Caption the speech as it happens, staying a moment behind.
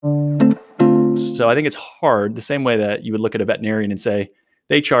So I think it's hard, the same way that you would look at a veterinarian and say,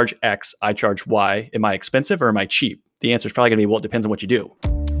 they charge X, I charge Y. Am I expensive or am I cheap? The answer is probably going to be, well, it depends on what you do.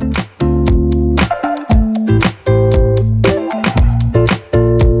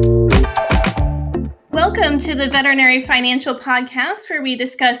 Welcome to the Veterinary Financial Podcast, where we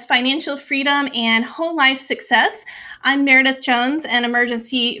discuss financial freedom and whole life success. I'm Meredith Jones, an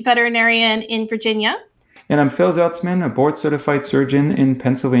emergency veterinarian in Virginia. And I'm Phil Zeltzman, a board-certified surgeon in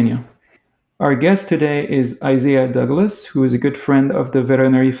Pennsylvania. Our guest today is Isaiah Douglas, who is a good friend of the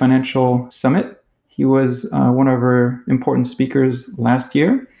Veterinary Financial Summit. He was one of our important speakers last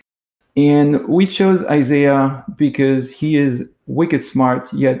year. And we chose Isaiah because he is wicked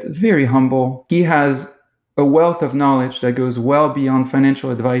smart, yet very humble. He has a wealth of knowledge that goes well beyond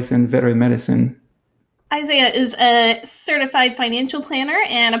financial advice and veterinary medicine. Isaiah is a certified financial planner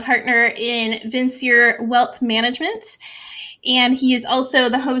and a partner in Vincier Wealth Management. And he is also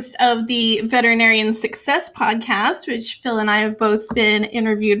the host of the Veterinarian Success Podcast, which Phil and I have both been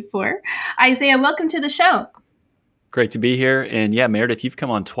interviewed for. Isaiah, welcome to the show. Great to be here. And yeah, Meredith, you've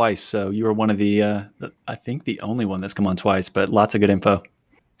come on twice. So you were one of the I think the only one that's come on twice, but lots of good info.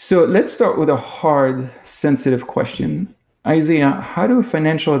 So let's start with a hard, sensitive question. Isaiah, how do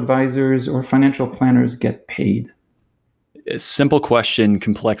financial advisors or financial planners get paid? A simple question,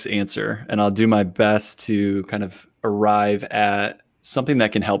 complex answer. And I'll do my best to kind of arrive at something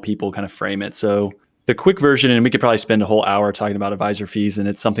that can help people kind of frame it. So the quick version, and we could probably spend a whole hour talking about advisor fees, and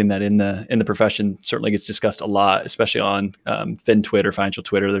it's something that in the profession certainly gets discussed a lot, especially on Fin Twitter, financial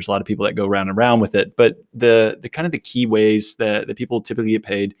Twitter. There's a lot of people that go round and round with it. But the kind of the key ways that people typically get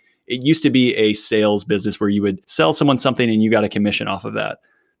paid, it used to be a sales business where you would sell someone something and you got a commission off of that.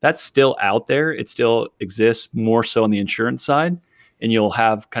 That's still out there. It still exists more so on the insurance side, and you'll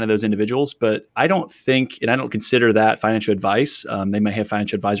have kind of those individuals. But I don't think, and I don't consider that financial advice. They may have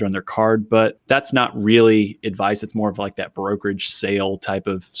financial advisor on their card, but that's not really advice. It's more of like that brokerage sale type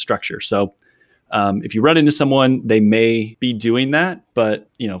of structure. So if you run into someone, they may be doing that, but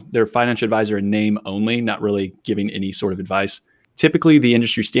they're a financial advisor in name only, not really giving any sort of advice. Typically, the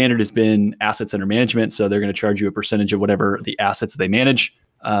industry standard has been assets under management. So they're going to charge you a percentage of whatever the assets they manage.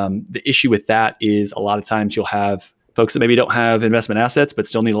 The issue with that is a lot of times you'll have folks that maybe don't have investment assets, but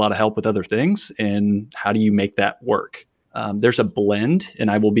still need a lot of help with other things. And how do you make that work? There's a blend,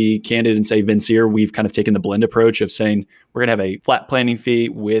 and I will be candid and say Vincier, we've kind of taken the blend approach of saying we're going to have a flat planning fee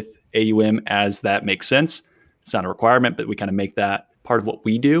with AUM as that makes sense. It's not a requirement, but we kind of make that part of what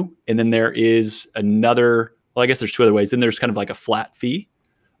we do. And then there is another, well, I guess there's two other ways. Then there's kind of like a flat fee.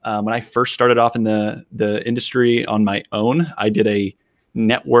 When I first started off in the industry on my own, I did a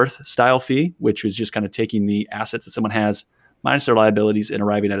net worth style fee, which was just kind of taking the assets that someone has minus their liabilities and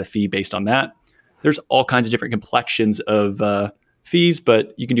arriving at a fee based on that. There's all kinds of different complexions of fees,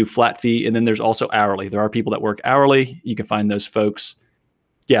 but you can do flat fee. And then there's also hourly. There are people that work hourly. You can find those folks.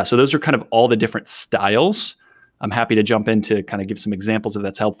 Yeah, so those are kind of all the different styles. I'm happy to jump in to kind of give some examples if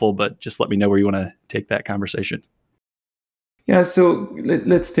that's helpful, but just let me know where you want to take that conversation. Yeah, so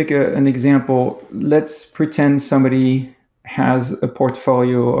let's take an example. Let's pretend somebody has a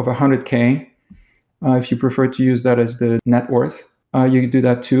portfolio of 100K. If you prefer to use that as the net worth, you can do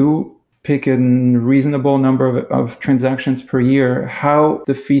that too. Pick a reasonable number of transactions per year. How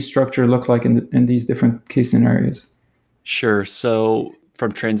the fee structure look like in these different case scenarios? Sure. So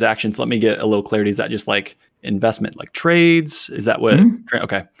from transactions, let me get a little clarity. Is that just like investment, like trades? Is that what? Mm-hmm.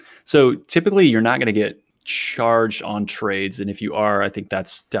 Okay. So typically you're not going to get charged on trades. And if you are, I think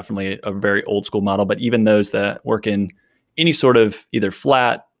that's definitely a very old school model. But even those that work in any sort of either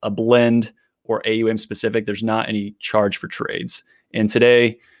flat, a blend, or AUM specific, there's not any charge for trades. And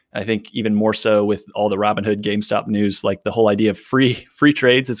today, I think even more so with all the Robinhood, GameStop news, like the whole idea of free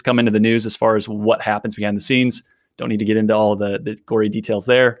trades has come into the news as far as what happens behind the scenes. Don't need to get into all the gory details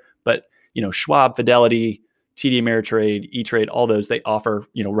there. But, Schwab, Fidelity, TD Ameritrade, E-Trade, all those, they offer,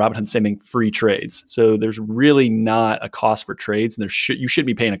 Robinhood same thing, free trades. So there's really not a cost for trades, and you should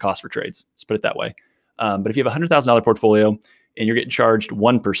be paying a cost for trades. Let's put it that way. But if you have a $100,000 portfolio and you're getting charged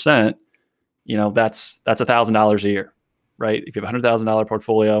 1%, that's $1,000 a year, right? If you have a $100,000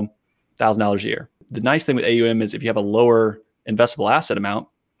 portfolio, $1,000 a year. The nice thing with AUM is if you have a lower investable asset amount,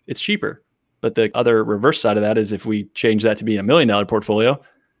 it's cheaper. But the other reverse side of that is if we change that to be a $1 million portfolio,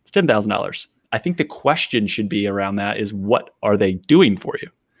 it's $10,000. I think the question should be around that is, what are they doing for you?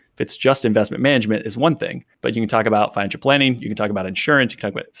 If it's just investment management is one thing, but you can talk about financial planning, you can talk about insurance, you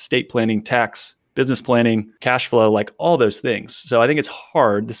can talk about estate planning, tax, business planning, cash flow, like all those things. So I think it's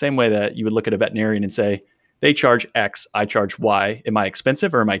hard, the same way that you would look at a veterinarian and say, they charge X, I charge Y. Am I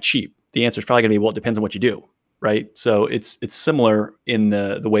expensive or am I cheap? The answer is probably going to be, well, it depends on what you do, right? So it's similar in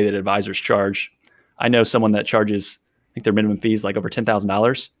the way that advisors charge. I know someone that charges, I think their minimum fee is like over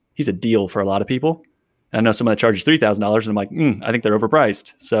 $10,000. He's a deal for a lot of people. And I know someone that charges $3,000 and I'm like, I think they're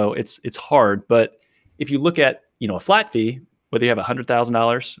overpriced. So it's hard. But if you look at, a flat fee, whether you have $100,000,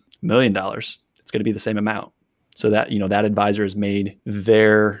 $1 million, it's going to be the same amount. So that, that advisor has made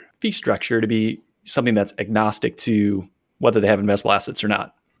their fee structure to be something that's agnostic to whether they have investable assets or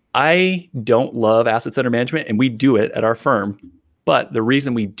not. I don't love assets under management, and we do it at our firm. But the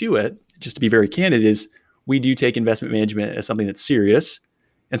reason we do it, just to be very candid, is we do take investment management as something that's serious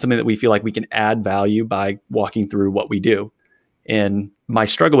and something that we feel like we can add value by walking through what we do. And my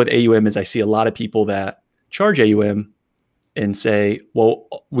struggle with AUM is I see a lot of people that charge AUM and say, well,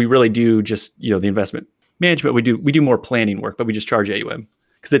 we really do just, the investment management, we do more planning work, but we just charge AUM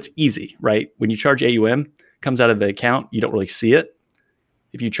because it's easy, right? When you charge AUM, it comes out of the account, you don't really see it.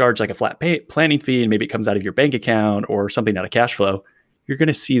 If you charge like a flat planning fee and maybe it comes out of your bank account or something out of cash flow, you're going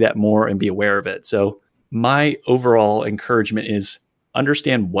to see that more and be aware of it. So my overall encouragement is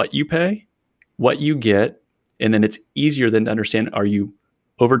understand what you pay, what you get, and then it's easier then to understand, are you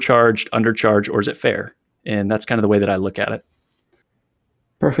overcharged, undercharged, or is it fair? And that's kind of the way that I look at it.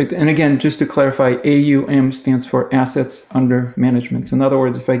 Perfect. And again, just to clarify, AUM stands for assets under management. In other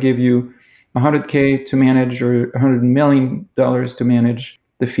words, if I give you $100K to manage or $100 million to manage,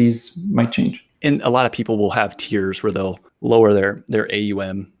 the fees might change. And a lot of people will have tiers where they'll lower their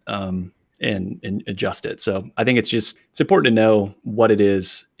AUM and adjust it. So I think it's important to know what it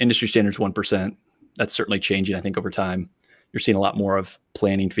is. Industry standards 1%. That's certainly changing, I think, over time. You're seeing a lot more of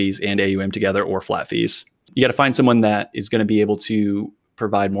planning fees and AUM together or flat fees. You got to find someone that is going to be able to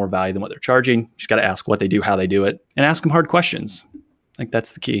provide more value than what they're charging. You just got to ask what they do, how they do it, and ask them hard questions. I think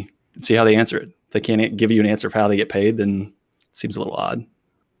that's the key. And see how they answer it. If they can't give you an answer of how they get paid, then it seems a little odd.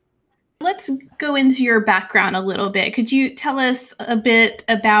 Let's go into your background a little bit. Could you tell us a bit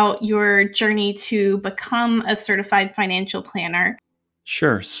about your journey to become a certified financial planner?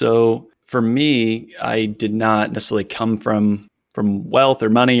 Sure. So for me, I did not necessarily come from wealth or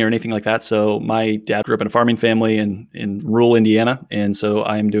money or anything like that. So my dad grew up in a farming family in rural Indiana. And so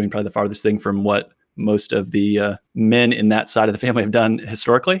I am doing probably the farthest thing from what most of the men in that side of the family have done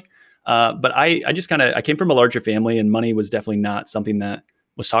historically. But I came from a larger family, and money was definitely not something that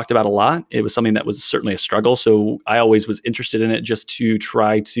was talked about a lot. It was something that was certainly a struggle. So I always was interested in it just to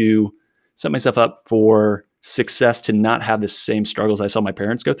try to set myself up for success, to not have the same struggles I saw my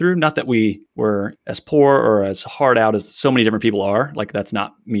parents go through. Not that we were as poor or as hard out as so many different people are. Like, that's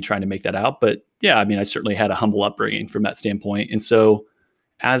not me trying to make that out. But yeah, I mean, I certainly had a humble upbringing from that standpoint. And so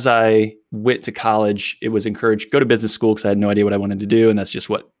as I went to college, it was encouraged, go to business school, because I had no idea what I wanted to do. And that's just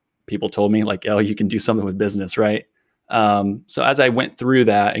what people told me, like, oh, you can do something with business, right? So as I went through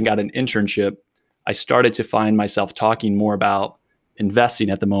that and got an internship, I started to find myself talking more about investing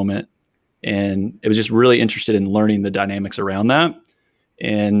at the moment. And it was just really interested in learning the dynamics around that.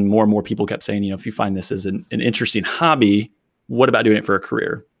 And more people kept saying, if you find this as an interesting hobby, what about doing it for a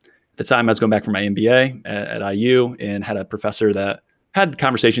career? At the time, I was going back for my MBA at IU and had a professor that had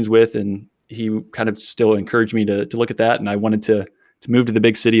conversations with, and he kind of still encouraged me to look at that. And I wanted to move to the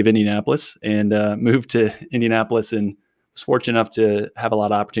big city of Indianapolis, and moved to Indianapolis, and was fortunate enough to have a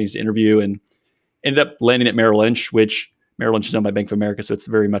lot of opportunities to interview, and ended up landing at Merrill Lynch, which Merrill Lynch is owned by Bank of America. So it's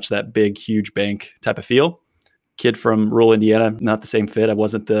very much that big, huge bank type of feel. Kid from rural Indiana, not the same fit. I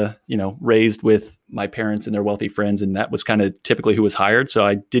wasn't raised with my parents and their wealthy friends. And that was kind of typically who was hired. So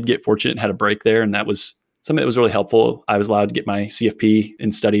I did get fortunate and had a break there. And that was something that was really helpful. I was allowed to get my CFP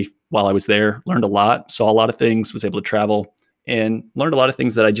and study while I was there, learned a lot, saw a lot of things, was able to travel, and learned a lot of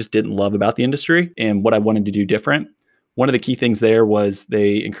things that I just didn't love about the industry and what I wanted to do different. One of the key things there was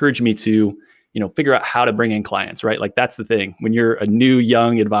they encouraged me to figure out how to bring in clients, right? Like, that's the thing. When you're a new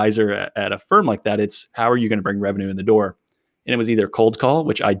young advisor at a firm like that, it's how are you going to bring revenue in the door? And it was either cold call,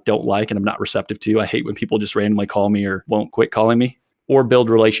 which I don't like and I'm not receptive to. I hate when people just randomly call me or won't quit calling me, or build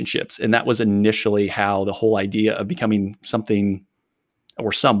relationships. And that was initially how the whole idea of becoming something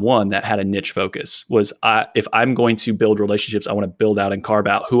or someone that had a niche focus was, if I'm going to build relationships, I want to build out and carve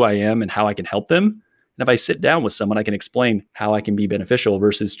out who I am and how I can help them. And if I sit down with someone, I can explain how I can be beneficial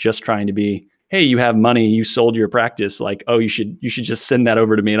versus just trying to be, hey, you have money, you sold your practice. Like, oh, you should just send that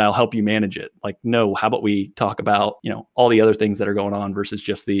over to me and I'll help you manage it. Like, no, how about we talk about, all the other things that are going on versus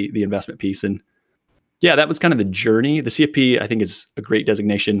just the investment piece. And yeah, that was kind of the journey. The CFP, I think, is a great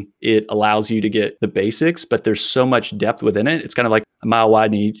designation. It allows you to get the basics, but there's so much depth within it. It's kind of like a mile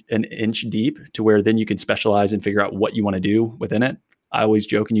wide and an inch deep, to where then you can specialize and figure out what you want to do within it. I always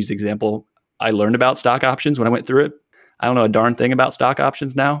joke and use the example. I learned about stock options when I went through it. I don't know a darn thing about stock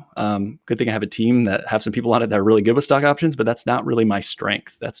options now. Good thing I have a team that have some people on it that are really good with stock options, but that's not really my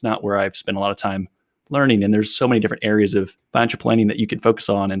strength. That's not where I've spent a lot of time learning. And there's so many different areas of financial planning that you can focus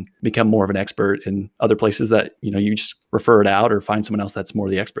on and become more of an expert in other places that, you just refer it out or find someone else that's more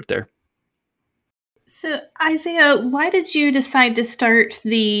the expert there. So, Isaiah, why did you decide to start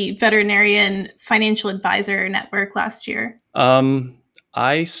the Veterinarian Financial Advisor Network last year?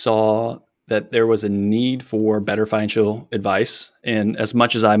 I saw that there was a need for better financial advice. And as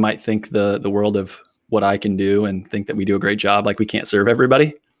much as I might think the world of what I can do and think that we do a great job, like we can't serve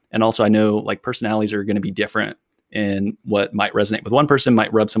everybody. And also I know like personalities are going to be different, and what might resonate with one person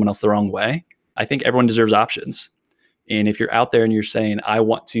might rub someone else the wrong way. I think everyone deserves options. And if you're out there and you're saying, I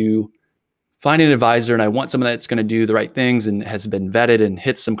want to find an advisor and I want someone that's going to do the right things and has been vetted and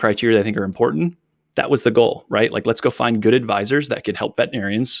hits some criteria that I think are important, that was the goal, right? Like, let's go find good advisors that can help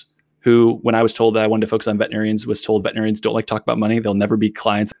veterinarians who, when I was told that I wanted to focus on veterinarians, was told veterinarians don't like to talk about money. They'll never be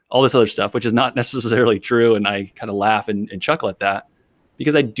clients, all this other stuff, which is not necessarily true. And I kind of laugh and chuckle at that,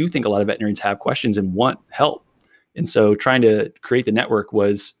 because I do think a lot of veterinarians have questions and want help. And so trying to create the network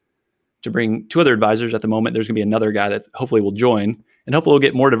was to bring two other advisors. At the moment, there's going to be another guy that hopefully will join, and hopefully we'll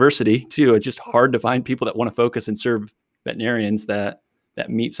get more diversity too. It's just hard to find people that want to focus and serve veterinarians that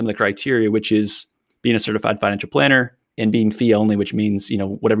meet some of the criteria, which is being a certified financial planner and being fee only, which means,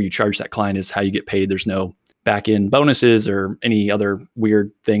 whatever you charge that client is how you get paid. There's no back end bonuses or any other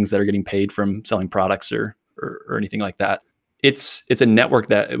weird things that are getting paid from selling products or anything like that. It's a network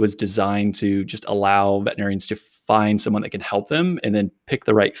that it was designed to just allow veterinarians to find someone that can help them and then pick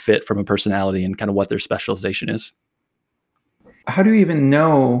the right fit from a personality and kind of what their specialization is. How do you even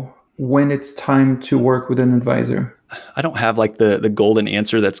know when it's time to work with an advisor? I don't have like the golden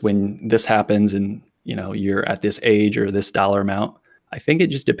answer that's when this happens and you're at this age or this dollar amount. I think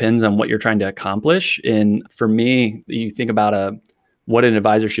it just depends on what you're trying to accomplish. And for me, you think about what an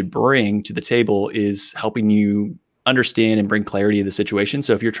advisor should bring to the table is helping you understand and bring clarity to the situation.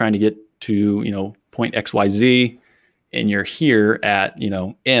 So if you're trying to get to, point XYZ and you're here at,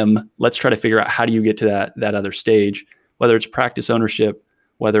 M, let's try to figure out how do you get to that other stage, whether it's practice ownership,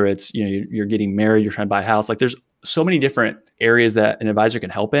 whether it's, you're getting married, you're trying to buy a house. Like there's so many different areas that an advisor can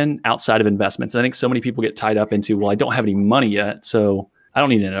help in outside of investments. And I think so many people get tied up into, well, I don't have any money yet, so I don't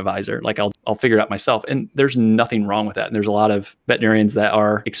need an advisor. Like I'll figure it out myself. And there's nothing wrong with that. And there's a lot of veterinarians that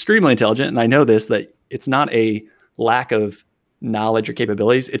are extremely intelligent. And I know this, that it's not a lack of knowledge or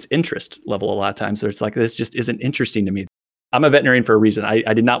capabilities, it's interest level a lot of times. So it's like, this just isn't interesting to me. I'm a veterinarian for a reason.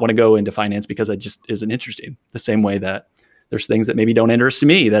 I did not want to go into finance because it just isn't interesting. The same way that there's things that maybe don't interest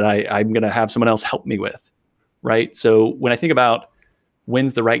me that I'm going to have someone else help me with. Right. So when I think about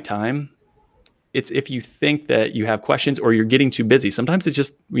when's the right time, it's if you think that you have questions or you're getting too busy. Sometimes it's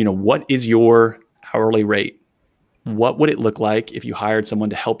just, what is your hourly rate? What would it look like if you hired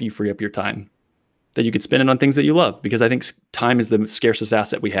someone to help you free up your time that you could spend it on things that you love? Because I think time is the scarcest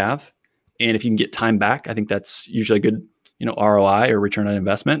asset we have. And if you can get time back, I think that's usually a good, ROI or return on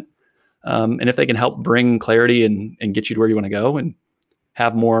investment. And if they can help bring clarity and get you to where you want to go and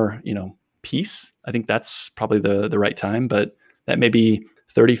have more, peace, I think that's probably the right time. But that may be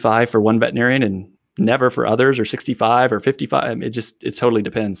 35 for one veterinarian and never for others, or 65 or 55. It totally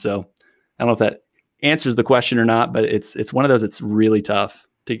depends. So I don't know if that answers the question or not, but it's one of those that's really tough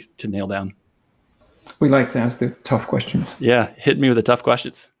to nail down. We like to ask the tough questions. Yeah, hit me with the tough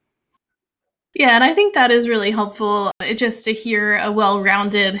questions. Yeah, and I think that is really helpful just to hear a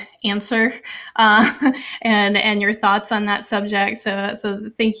well-rounded answer and your thoughts on that subject. So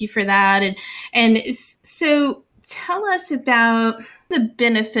thank you for that. And so tell us about the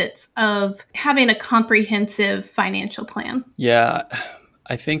benefits of having a comprehensive financial plan. Yeah,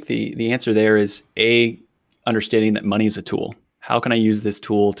 I think the answer there is understanding that money is a tool. How can I use this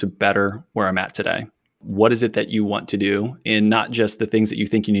tool to better where I'm at today? What is it that you want to do? And not just the things that you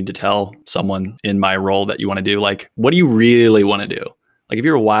think you need to tell someone in my role that you want to do. Like, what do you really want to do? Like, if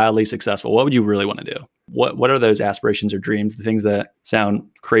you're wildly successful, what would you really want to do? What are those aspirations or dreams, the things that sound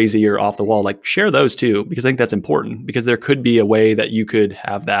crazy or off the wall? Like, share those too, because I think that's important, because there could be a way that you could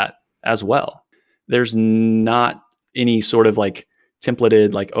have that as well. There's not any sort of like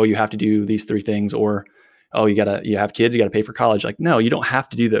templated, like, oh, you have to do these 3 things, or oh, you have kids, you got to pay for college. Like, no, you don't have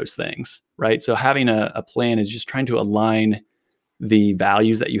to do those things, right? So having a plan is just trying to align the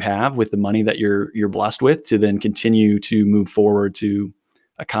values that you have with the money that you're blessed with to then continue to move forward to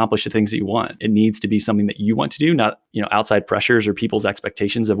accomplish the things that you want. It needs to be something that you want to do, not, outside pressures or people's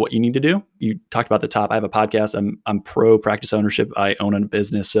expectations of what you need to do. You talked about the top. I have a podcast. I'm pro practice ownership. I own a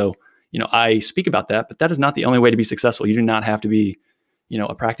business. So, I speak about that, but that is not the only way to be successful. You do not have to be,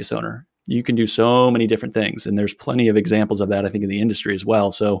 a practice owner. You can do so many different things. And there's plenty of examples of that, I think, in the industry as well.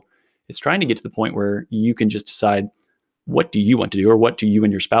 So it's trying to get to the point where you can just decide, what do you want to do, or what do you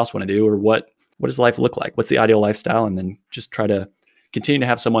and your spouse want to do, or what what does life look like? What's the ideal lifestyle? And then just try to continue to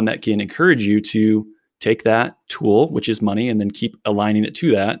have someone that can encourage you to take that tool, which is money, and then keep aligning it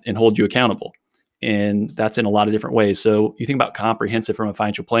to that and hold you accountable. And that's in a lot of different ways. So you think about comprehensive from a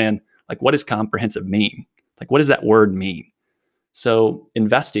financial plan, like what does comprehensive mean? Like what does that word mean? So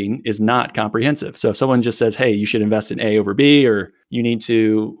investing is not comprehensive. So if someone just says, hey, you should invest in A over B, or you need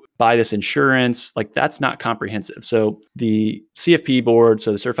to buy this insurance, like that's not comprehensive. So the CFP board,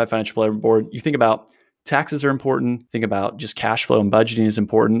 so the Certified Financial Planner board, you think about taxes are important. Think about just cash flow and budgeting is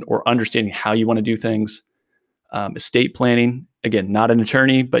important, or understanding how you want to do things. Estate planning, again, not an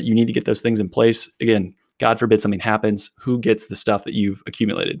attorney, but you need to get those things in place. Again, God forbid something happens, who gets the stuff that you've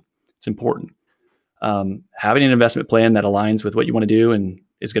accumulated? It's important. Having an investment plan that aligns with what you want to do and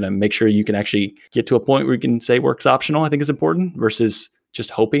is going to make sure you can actually get to a point where you can say work's optional, I think is important versus just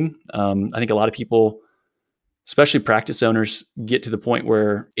hoping. I think a lot of people, especially practice owners, get to the point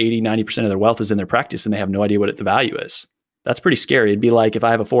where 80, 90% of their wealth is in their practice and they have no idea what the value is. That's pretty scary. It'd be like if I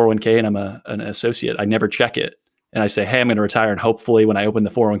have a 401k and I'm an associate, I never check it. And I say, hey, I'm going to retire. And hopefully when I open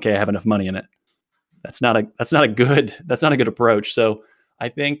the 401k, I have enough money in it. That's not a good approach. So I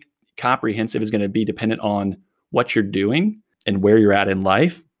think comprehensive is going to be dependent on what you're doing and where you're at in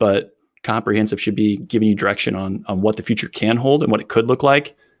life, but comprehensive should be giving you direction on what the future can hold and what it could look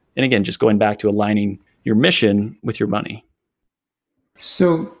like. And again, just going back to aligning your mission with your money.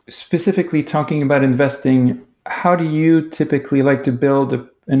 So specifically talking about investing, how do you typically like to build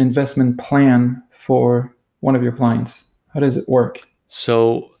an investment plan for one of your clients? How does it work?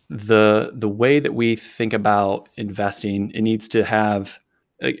 So the way that we think about investing, it needs to have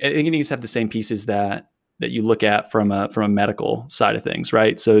the same pieces that you look at from a medical side of things,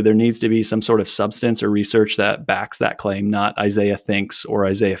 right? So there needs to be some sort of substance or research that backs that claim, not Isaiah thinks or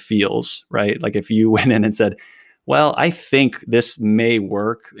Isaiah feels, right? Like if you went in and said, well, I think this may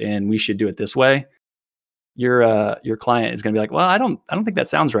work and we should do it this way, your client is going to be like, well, I don't think that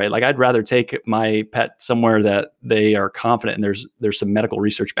sounds right. Like I'd rather take my pet somewhere that they are confident and there's some medical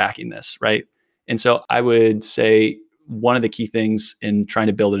research backing this, right? And so I would say one of the key things in trying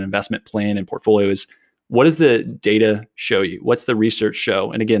to build an investment plan and portfolio is, what does the data show you? What's the research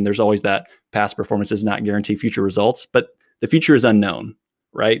show? And again, there's always that past performance does not guarantee future results, but the future is unknown,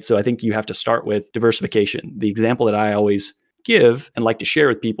 right? So I think you have to start with diversification. The example that I always give and like to share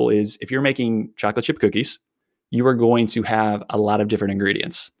with people is if you're making chocolate chip cookies, you are going to have a lot of different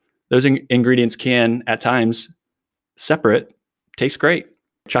ingredients. Those ingredients can, at times, separate, taste great.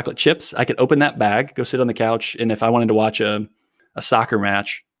 Chocolate chips, I could open that bag, go sit on the couch, and if I wanted to watch a soccer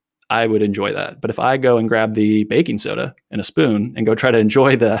match, I would enjoy that. But if I go and grab the baking soda and a spoon and go try to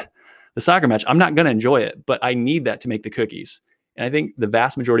enjoy the soccer match, I'm not going to enjoy it, but I need that to make the cookies. And I think the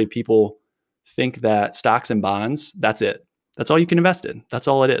vast majority of people think that stocks and bonds, that's it. That's all you can invest in. That's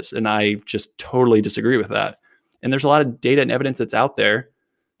all it is. And I just totally disagree with that. And there's a lot of data and evidence that's out there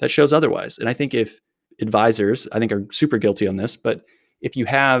that shows otherwise. And I think if advisors, I think are super guilty on this, but if you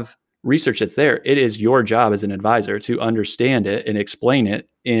have research that's there, it is your job as an advisor to understand it and explain it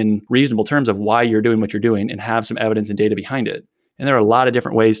in reasonable terms of why you're doing what you're doing and have some evidence and data behind it. And there are a lot of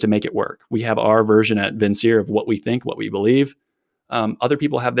different ways to make it work. We have our version at Vincere of what we think, what we believe. Other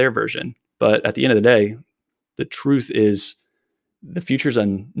people have their version. But at the end of the day, the truth is the future's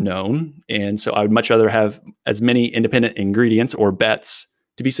unknown. And so I would much rather have as many independent ingredients or bets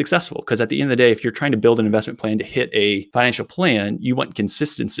to be successful. Because at the end of the day, if you're trying to build an investment plan to hit a financial plan, you want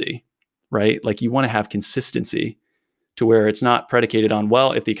consistency, right? Like you want to have consistency to where it's not predicated on,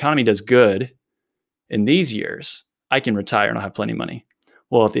 well, if the economy does good in these years, I can retire and I'll have plenty of money.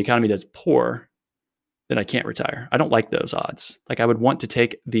 Well, if the economy does poor, then I can't retire. I don't like those odds. Like I would want to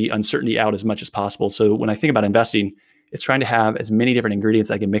take the uncertainty out as much as possible. So when I think about investing, it's trying to have as many different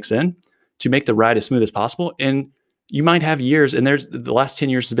ingredients I can mix in to make the ride as smooth as possible. And you might have years, and there's the last 10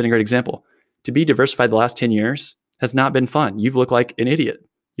 years has been a great example. To be diversified the last 10 years has not been fun. You've looked like an idiot.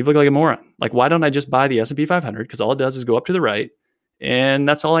 You've looked like a moron. Like, why don't I just buy the S&P 500? Because all it does is go up to the right, and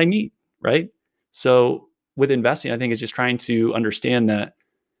that's all I need, right? So with investing, I think it's just trying to understand that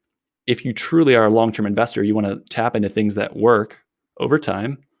if you truly are a long-term investor, you want to tap into things that work over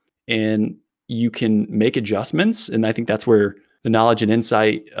time, and you can make adjustments. And I think that's where the knowledge and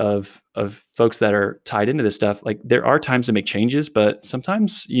insight of folks that are tied into this stuff, like there are times to make changes, but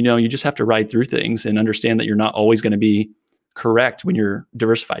sometimes, you just have to ride through things and understand that you're not always going to be correct when you're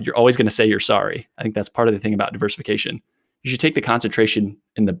diversified. You're always going to say you're sorry. I think that's part of the thing about diversification. You should take the concentration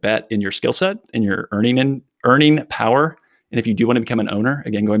in the bet in your skill set and your earning power. And if you do want to become an owner,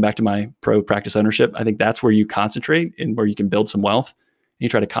 again, going back to my pro practice ownership, I think that's where you concentrate and where you can build some wealth. And you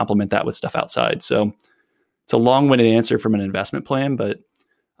try to complement that with stuff outside. So it's a long-winded answer from an investment plan, but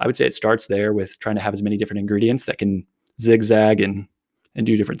I would say it starts there with trying to have as many different ingredients that can zigzag and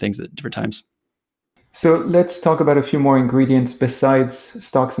do different things at different times. So let's talk about a few more ingredients besides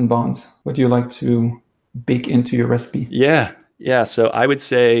stocks and bonds. What do you like to bake into your recipe? Yeah. So I would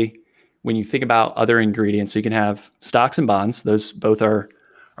say when you think about other ingredients, so you can have stocks and bonds. Those both are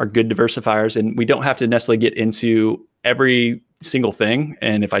good diversifiers, and we don't have to necessarily get into every single thing.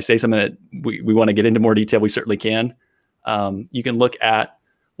 And if I say something that we want to get into more detail, we certainly can. You can look at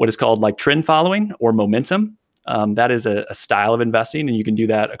what is called like trend following or momentum. That is a style of investing, and you can do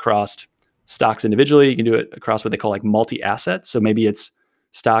that across stocks individually. You can do it across what they call like multi-asset. So maybe it's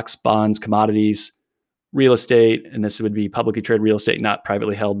stocks, bonds, commodities, real estate, and this would be publicly traded real estate, not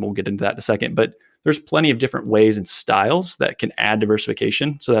privately held. We'll get into that in a second. But there's plenty of different ways and styles that can add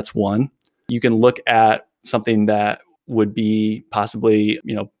diversification. So that's one. You can look at something that would be possibly,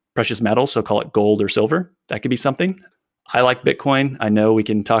 precious metals. So call it gold or silver. That could be something. I like Bitcoin. I know we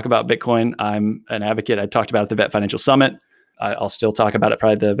can talk about Bitcoin. I'm an advocate. I talked about it at the Vet Financial Summit. I'll still talk about it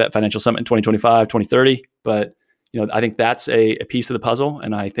probably at the Vet Financial Summit in 2025, 2030. But, I think that's a piece of the puzzle.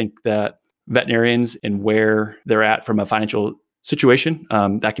 And I think that veterinarians and where they're at from a financial situation,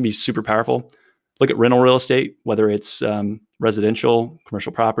 that can be super powerful. Look at rental real estate, whether it's residential,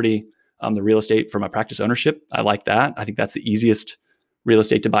 commercial property, the real estate from a practice ownership. I like that. I think that's the easiest real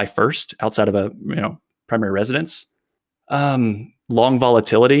estate to buy first outside of a primary residence. Long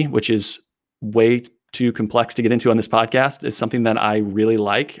volatility, which is way too complex to get into on this podcast, is something that I really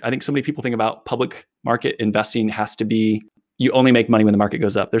like. I think so many people think about public market investing has to be, you only make money when the market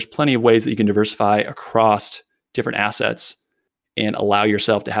goes up. There's plenty of ways that you can diversify across different assets and allow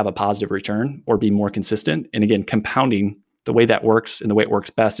yourself to have a positive return or be more consistent. And again, compounding, the way that works and the way it works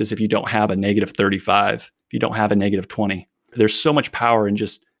best is if you don't have a negative 35, if you don't have a negative 20. There's so much power in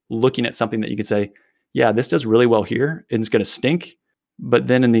just looking at something that you can say, yeah, this does really well here and it's going to stink. But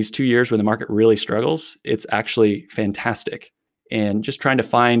then in these 2 years when the market really struggles, it's actually fantastic. And just trying to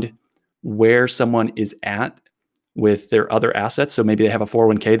find where someone is at with their other assets. So maybe they have a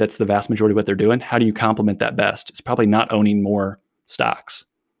 401k, that's the vast majority of what they're doing. How do you complement that best? It's probably not owning more stocks.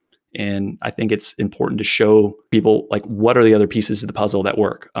 And I think it's important to show people like what are the other pieces of the puzzle that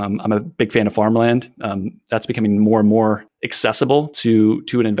work. I'm a big fan of farmland. That's becoming more and more accessible to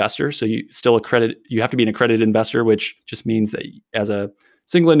an investor. So you have to be an accredited investor, which just means that as a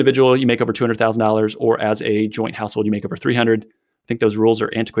single individual, you make over $200,000, or as a joint household, you make over 300. I think those rules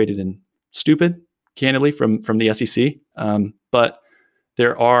are antiquated and stupid, candidly, from the SEC. But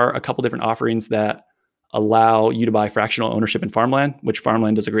there are a couple different offerings that allow you to buy fractional ownership in farmland, which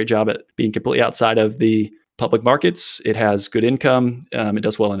farmland does a great job at being completely outside of the public markets. It has good income. It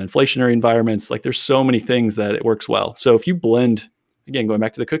does well in inflationary environments. Like there's so many things that it works well. So if you blend, again, going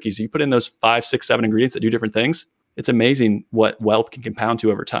back to the cookies, you put in those 5, 6, 7 ingredients that do different things, it's amazing what wealth can compound to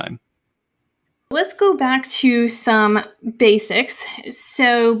over time. Let's go back to some basics.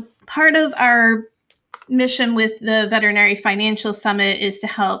 So part of our mission with the Veterinary Financial Summit is to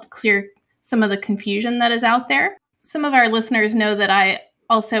help clear some of the confusion that is out there. Some of our listeners know that I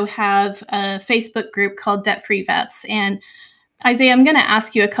also have a Facebook group called Debt Free Vets. And Isaiah, I'm going to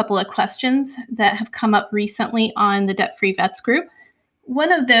ask you a couple of questions that have come up recently on the Debt Free Vets group.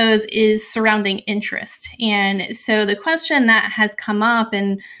 One of those is surrounding interest. And so the question that has come up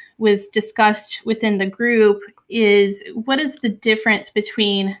and was discussed within the group is, what is the difference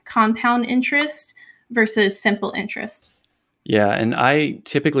between compound interest versus simple interest? Yeah, and I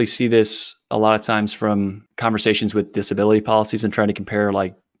typically see this a lot of times from conversations with disability policies and trying to compare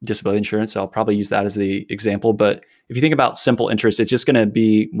like disability insurance. So I'll probably use that as the example. But if you think about simple interest, it's just going to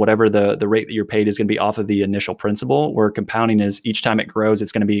be whatever the rate that you're paid is going to be off of the initial principal, where compounding is each time it grows,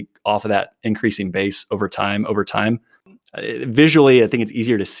 it's going to be off of that increasing base over time. Visually, I think it's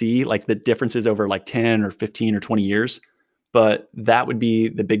easier to see like the differences over like 10 or 15 or 20 years. But that would be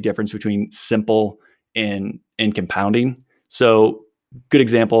the big difference between simple and compounding. So good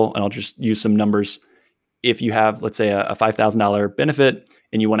example, and I'll just use some numbers. If you have, let's say, a $5,000 benefit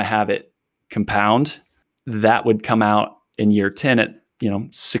and you want to have it compound, that would come out in year 10 at,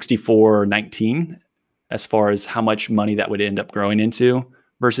 $64.19 as far as how much money that would end up growing into,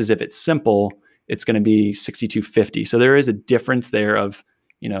 versus if it's simple, it's going to be $62.50. So there is a difference there of,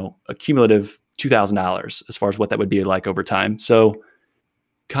 a cumulative $2,000 as far as what that would be like over time. So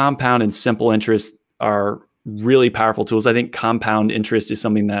compound and simple interest are really powerful tools. I think compound interest is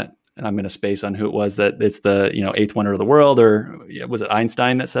something that, and I'm going to space on who it was, that it's the eighth wonder of the world, or was it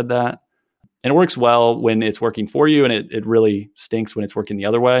Einstein that said that? And it works well when it's working for you, and it really stinks when it's working the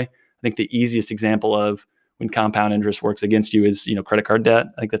other way. I think the easiest example of when compound interest works against you is credit card debt.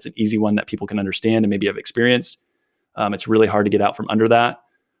 I think that's an easy one that people can understand and maybe have experienced. It's really hard to get out from under that.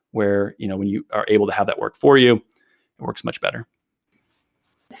 where, when you are able to have that work for you, it works much better.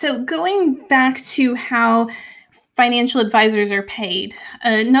 So going back to how financial advisors are paid,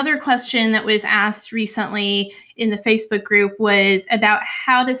 another question that was asked recently in the Facebook group was about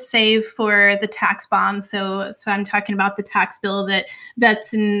how to save for the tax bomb. So I'm talking about the tax bill that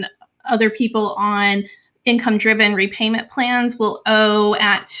vets and other people on income-driven repayment plans will owe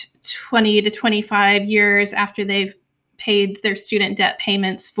at 20 to 25 years after they've paid their student debt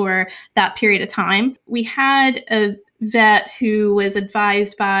payments for that period of time. We had a vet who was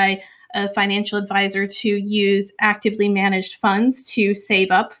advised by a financial advisor to use actively managed funds to save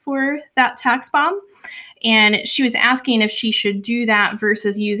up for that tax bomb. And she was asking if she should do that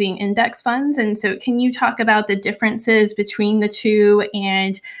versus using index funds. And so can you talk about the differences between the two,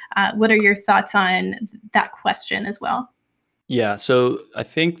 and what are your thoughts on that question as well? Yeah. So I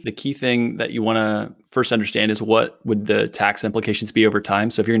think the key thing that you want to first understand is what would the tax implications be over time.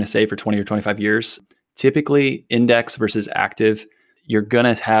 So if you're going to save for 20 or 25 years, typically index versus active, you're going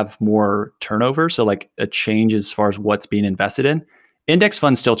to have more turnover. So like a change as far as what's being invested in. Index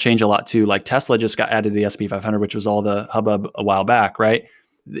funds still change a lot too. Like Tesla just got added to the S&P 500, which was all the hubbub a while back, right?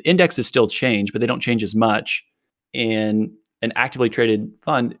 The indexes still change, but they don't change as much. And an actively traded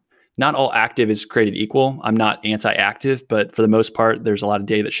fund, not all active is created equal. I'm not anti-active, but for the most part, there's a lot of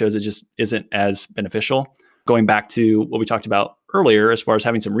data that shows it just isn't as beneficial. Going back to what we talked about earlier, as far as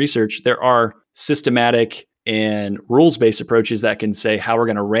having some research, there are systematic and rules-based approaches that can say how we're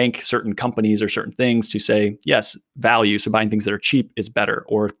going to rank certain companies or certain things to say, yes, value. So buying things that are cheap is better,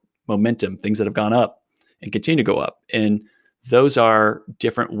 or momentum, things that have gone up and continue to go up. And those are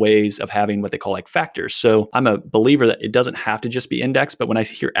different ways of having what they call like factors. So I'm a believer that it doesn't have to just be index, but when I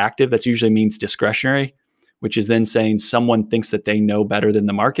hear active, that usually means discretionary, which is then saying someone thinks that they know better than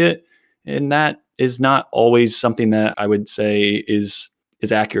the market. And that is not always something that I would say is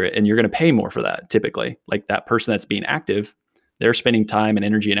accurate. And you're going to pay more for that typically. Like that person that's being active, they're spending time and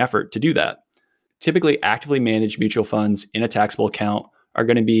energy and effort to do that. Typically, actively managed mutual funds in a taxable account are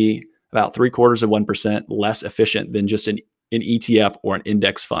going to be about 0.75% less efficient than just an ETF or an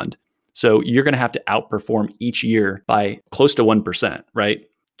index fund. So you're going to have to outperform each year by close to 1%, right?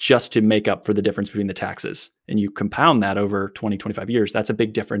 Just to make up for the difference between the taxes. And you compound that over 20, 25 years. That's a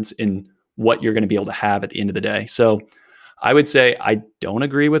big difference in what you're going to be able to have at the end of the day. So I would say I don't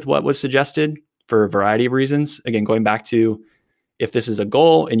agree with what was suggested for a variety of reasons. Again, going back to, if this is a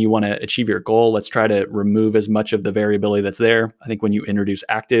goal and you want to achieve your goal, let's try to remove as much of the variability that's there. I think when you introduce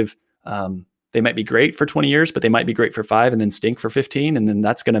active, they might be great for 20 years, but they might be great for 5 and then stink for 15. And then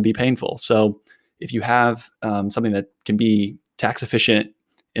that's going to be painful. So if you have something that can be tax efficient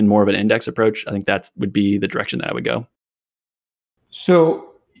in more of an index approach, I think that would be the direction that I would go. So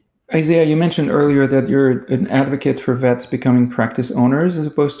Isaiah, you mentioned earlier that you're an advocate for vets becoming practice owners as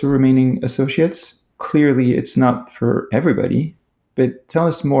opposed to remaining associates. Clearly, it's not for everybody, but tell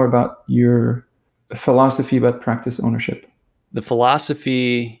us more about your philosophy about practice ownership. The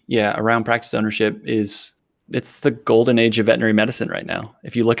philosophy, around practice ownership it's the golden age of veterinary medicine right now.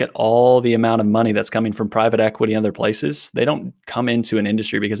 If you look at all the amount of money that's coming from private equity and other places, they don't come into an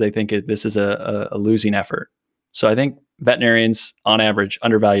industry because they think this is a losing effort. So I think veterinarians, on average,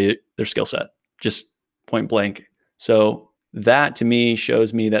 undervalue their skill set, just point blank. So that to me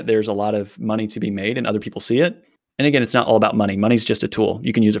shows me that there's a lot of money to be made and other people see it. And again, it's not all about money. Money's just a tool.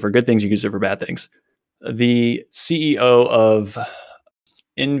 You can use it for good things, you can use it for bad things. The CEO of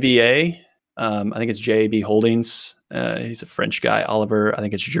NVA, I think it's JAB Holdings. He's a French guy, Oliver. I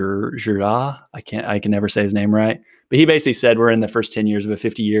think it's Jura. I can never say his name right. But he basically said we're in the first 10 years of a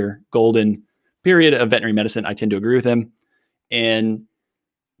 50-year golden period of veterinary medicine. I tend to agree with him. And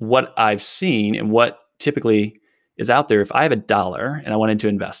what I've seen and what typically is out there, if I have $1 and I wanted to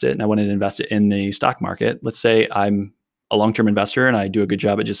invest it and I wanted to invest it in the stock market, let's say I'm a long-term investor and I do a good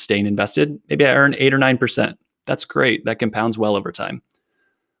job at just staying invested, maybe I earn 8 or 9%. That's great. That compounds well over time.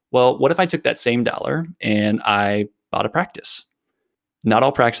 Well, what if I took that same dollar and I bought a practice? Not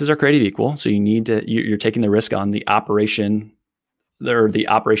all practices are created equal. So you're taking the risk on the operation or the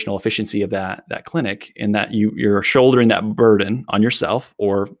operational efficiency of that clinic, in that you're shouldering that burden on yourself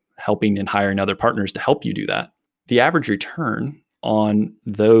or helping and hiring other partners to help you do that. The average return on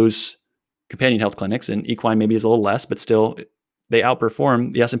those companion health clinics, and equine maybe is a little less, but still they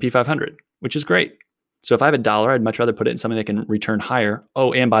outperform the S&P 500, which is great. So if I have $1, I'd much rather put it in something that can return higher.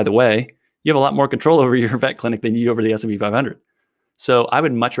 Oh, and by the way, you have a lot more control over your vet clinic than you do over the S&P 500. So I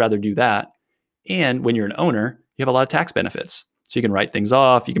would much rather do that. And when you're an owner, you have a lot of tax benefits. So you can write things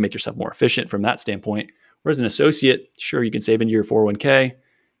off. You can make yourself more efficient from that standpoint. Whereas an associate, sure, you can save into your 401k.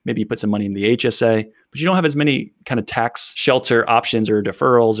 Maybe you put some money in the HSA, but you don't have as many kind of tax shelter options or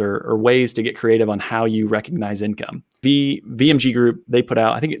deferrals or ways to get creative on how you recognize income. VMG Group, they put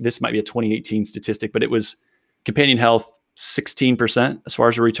out, I think this might be a 2018 statistic, but it was companion health 16% as far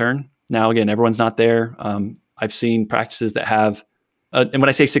as a return. Now, again, everyone's not there. I've seen practices that have, and when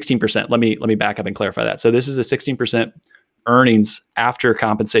I say 16%, let me back up and clarify that. So this is a 16% earnings after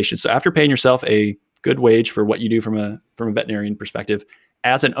compensation. So after paying yourself a good wage for what you do from a veterinarian perspective,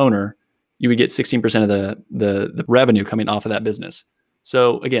 as an owner, you would get 16% of the revenue coming off of that business.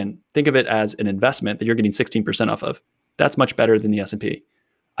 So again, think of it as an investment that you're getting 16% off of. That's much better than the S&P.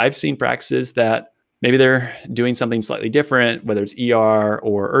 I've seen practices that maybe they're doing something slightly different, whether it's ER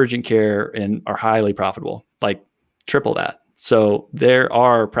or urgent care, and are highly profitable, like triple that. So there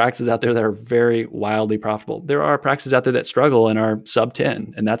are practices out there that are very wildly profitable. There are practices out there that struggle and are sub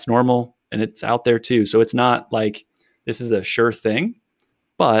 10, and that's normal, and it's out there too. So it's not like this is a sure thing,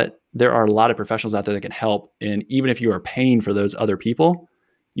 but there are a lot of professionals out there that can help. And even if you are paying for those other people,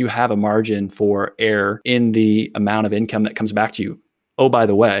 you have a margin for error in the amount of income that comes back to you. Oh, by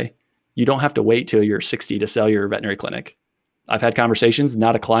the way, you don't have to wait till you're 60 to sell your veterinary clinic. I've had conversations,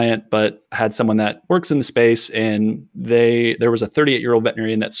 not a client, but had someone that works in the space, and there was a 38-year-old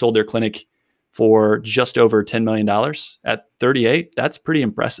veterinarian that sold their clinic for just over $10 million at 38. That's pretty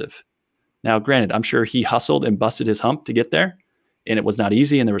impressive. Now, granted, I'm sure he hustled and busted his hump to get there, and it was not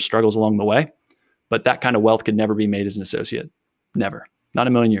easy, and there were struggles along the way, but that kind of wealth could never be made as an associate. Never. Not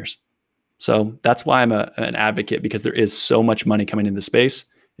a million years. So that's why I'm an advocate, because there is so much money coming into the space.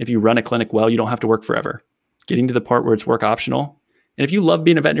 If you run a clinic well, you don't have to work forever. Getting to the part where it's work optional. And if you love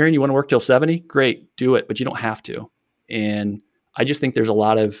being a veterinarian, you want to work till 70, great, do it, but you don't have to. And I just think there's a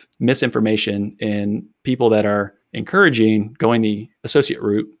lot of misinformation in people that are encouraging going the associate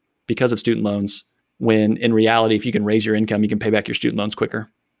route because of student loans, when in reality, if you can raise your income, you can pay back your student loans quicker.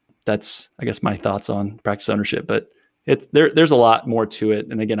 That's, I guess, my thoughts on practice ownership, but there's a lot more to it.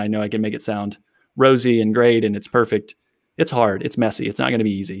 And again, I know I can make it sound rosy and great and it's perfect. It's hard. It's messy. It's not going to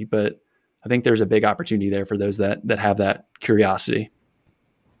be easy, but I think there's a big opportunity there for those that have that curiosity.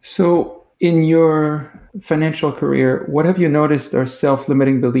 So in your financial career, what have you noticed are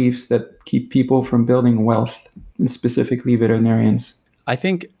self-limiting beliefs that keep people from building wealth, and specifically veterinarians? I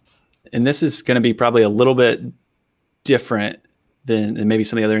think, and this is going to be probably a little bit different than maybe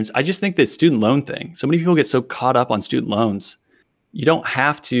some of the others. I just think this student loan thing, so many people get so caught up on student loans. You don't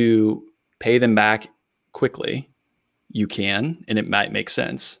have to pay them back quickly. You can, and it might make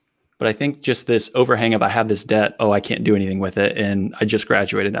sense. But I think just this overhang of I have this debt, I can't do anything with it, and I just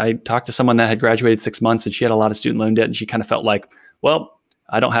graduated. I talked to someone that had graduated 6 months, and she had a lot of student loan debt, and she kind of felt like, well,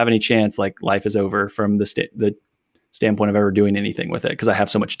 I don't have any chance, like life is over from the standpoint of ever doing anything with it because I have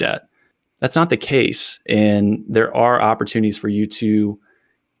so much debt. That's not the case, and there are opportunities for you to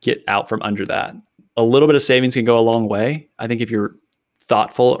get out from under that. A little bit of savings can go a long way. I think if you're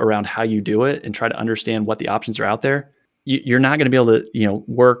thoughtful around how you do it and try to understand what the options are out there, you're not going to be able to,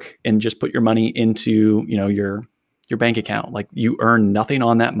 work and just put your money into, your bank account. Like, you earn nothing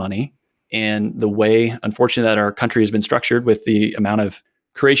on that money. And the way, unfortunately, that our country has been structured with the amount of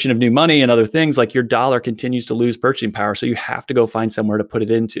creation of new money and other things, like your dollar continues to lose purchasing power. So you have to go find somewhere to put it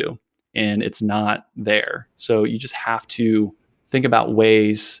into, and it's not there. So you just have to think about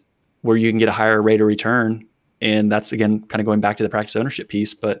ways where you can get a higher rate of return. And that's, again, kind of going back to the practice ownership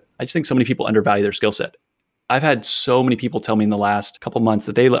piece. But I just think so many people undervalue their skill set. I've had so many people tell me in the last couple months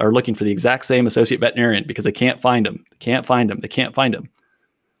that they are looking for the exact same associate veterinarian because they can't find them. They can't find them.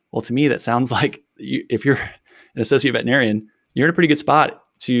 Well, to me, that sounds like if you're an associate veterinarian, you're in a pretty good spot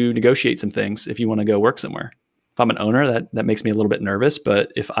to negotiate some things if you want to go work somewhere. If I'm an owner, that makes me a little bit nervous.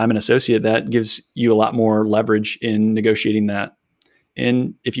 But if I'm an associate, that gives you a lot more leverage in negotiating that.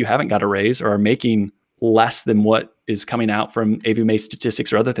 And if you haven't got a raise or are making less than what is coming out from AVMA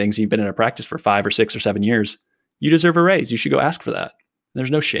statistics or other things, you've been in a practice for 5 or 6 or 7 years, you deserve a raise. You should go ask for that.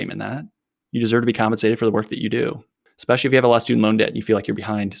 There's no shame in that. You deserve to be compensated for the work that you do, especially if you have a lot of student loan debt and you feel like you're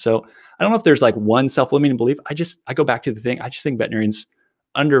behind. So I don't know if there's like one self-limiting belief. I go back to the thing. I just think veterinarians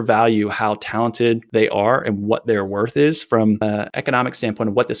undervalue how talented they are and what their worth is from an economic standpoint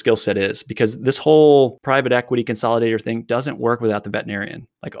of what the skill set is, because this whole private equity consolidator thing doesn't work without the veterinarian.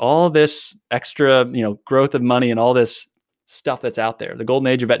 Like, all this extra, growth of money and all this stuff that's out there, the golden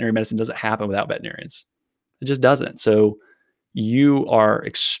age of veterinary medicine doesn't happen without veterinarians. It just doesn't. So you are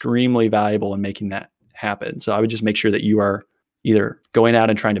extremely valuable in making that happen. So I would just make sure that you are either going out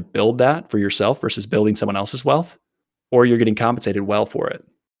and trying to build that for yourself versus building someone else's wealth, or you're getting compensated well for it.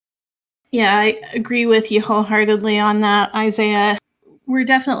 Yeah, I agree with you wholeheartedly on that, Isaiah. We're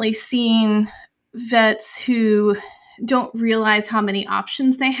definitely seeing vets who don't realize how many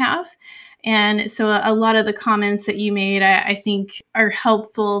options they have. And so a lot of the comments that you made, I think, are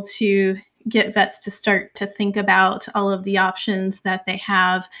helpful to get vets to start to think about all of the options that they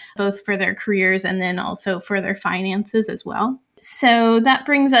have, both for their careers and then also for their finances as well. So that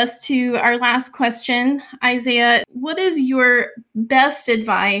brings us to our last question. Isaiah, what is your best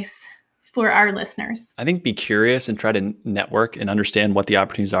advice for our listeners? I think be curious and try to network and understand what the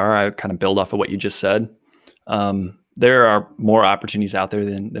opportunities are. I kind of build off of what you just said. There are more opportunities out there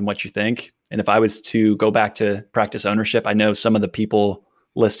than what you think. And if I was to go back to practice ownership, I know some of the people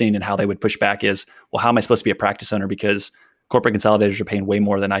listening and how they would push back is, well, how am I supposed to be a practice owner? Because corporate consolidators are paying way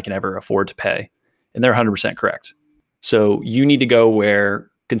more than I can ever afford to pay. And they're 100% correct. So you need to go where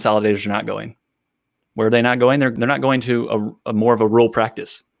consolidators are not going. Where are they not going? They're not going to a more of a rural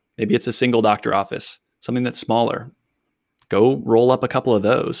practice. Maybe it's a single doctor office, something that's smaller. Go roll up a couple of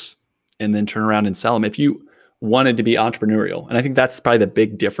those and then turn around and sell them. If you wanted to be entrepreneurial, and I think that's probably the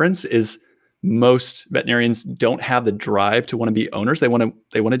big difference, is most veterinarians don't have the drive to want to be owners. They want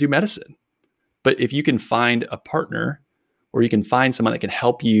to do medicine. But if you can find a partner or you can find someone that can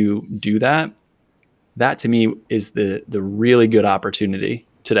help you do that, that to me is the really good opportunity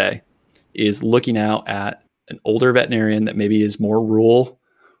today, is looking out at an older veterinarian that maybe is more rural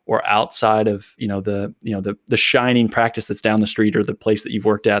or outside of the shining practice that's down the street or the place that you've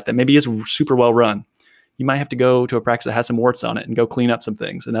worked at that maybe is super well run. You might have to go to a practice that has some warts on it and go clean up some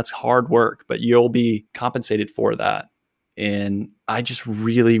things. And that's hard work, but you'll be compensated for that. And I just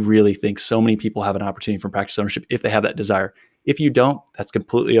really, really think so many people have an opportunity for practice ownership if they have that desire. If you don't, that's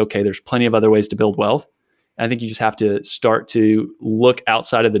completely okay. There's plenty of other ways to build wealth. And I think you just have to start to look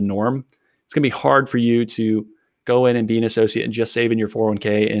outside of the norm. It's going to be hard for you to go in and be an associate and just save in your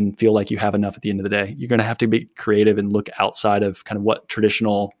 401k and feel like you have enough at the end of the day. You're going to have to be creative and look outside of kind of what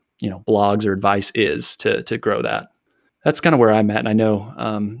traditional blogs or advice is to grow that. That's kind of where I'm at. And I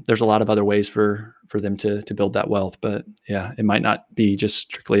know there's a lot of other ways for them to build that wealth, but yeah, it might not be just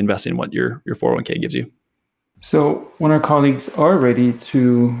strictly investing in what your 401k gives you. So when our colleagues are ready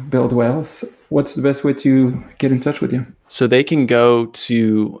to build wealth, what's the best way to get in touch with you? So they can go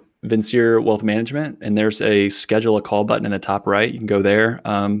to Vincere Wealth Management, and there's a schedule a call button in the top right. You can go there.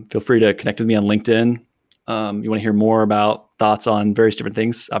 Feel free to connect with me on LinkedIn. You want to hear more about thoughts on various different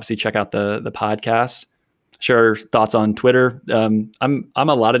things, obviously check out the podcast. Share thoughts on Twitter. I'm a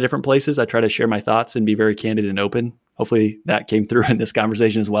lot of different places. I try to share my thoughts and be very candid and open. Hopefully that came through in this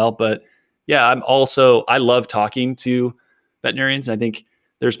conversation as well. But yeah, I love talking to veterinarians. I think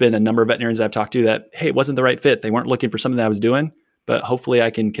there's been a number of veterinarians I've talked to that, hey, it wasn't the right fit. They weren't looking for something that I was doing, but hopefully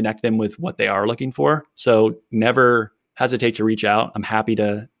I can connect them with what they are looking for. So never hesitate to reach out. I'm happy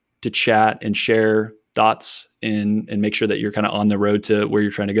to chat and share thoughts and make sure that you're kind of on the road to where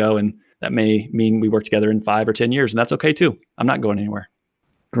you're trying to go. And that may mean we work together in 5 or 10 years, and that's okay too. I'm not going anywhere.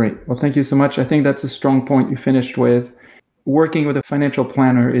 Great. Well, thank you so much. I think that's a strong point you finished with. Working with a financial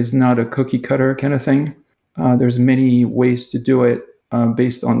planner is not a cookie cutter kind of thing. There's many ways to do it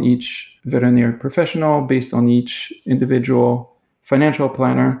based on each veterinary professional, based on each individual financial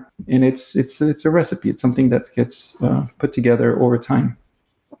planner. And it's a recipe. It's something that gets put together over time.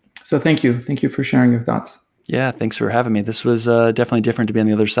 So thank you. Thank you for sharing your thoughts. Yeah, thanks for having me. This was definitely different to be on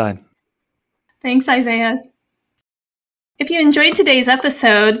the other side. Thanks, Isaiah. If you enjoyed today's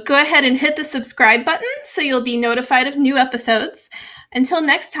episode, go ahead and hit the subscribe button so you'll be notified of new episodes. Until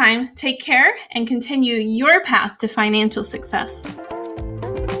next time, take care and continue your path to financial success.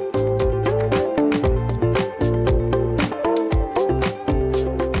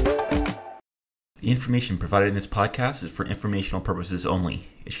 The information provided in this podcast is for informational purposes only.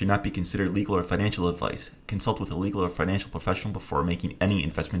 It should not be considered legal or financial advice. Consult with a legal or financial professional before making any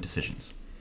investment decisions.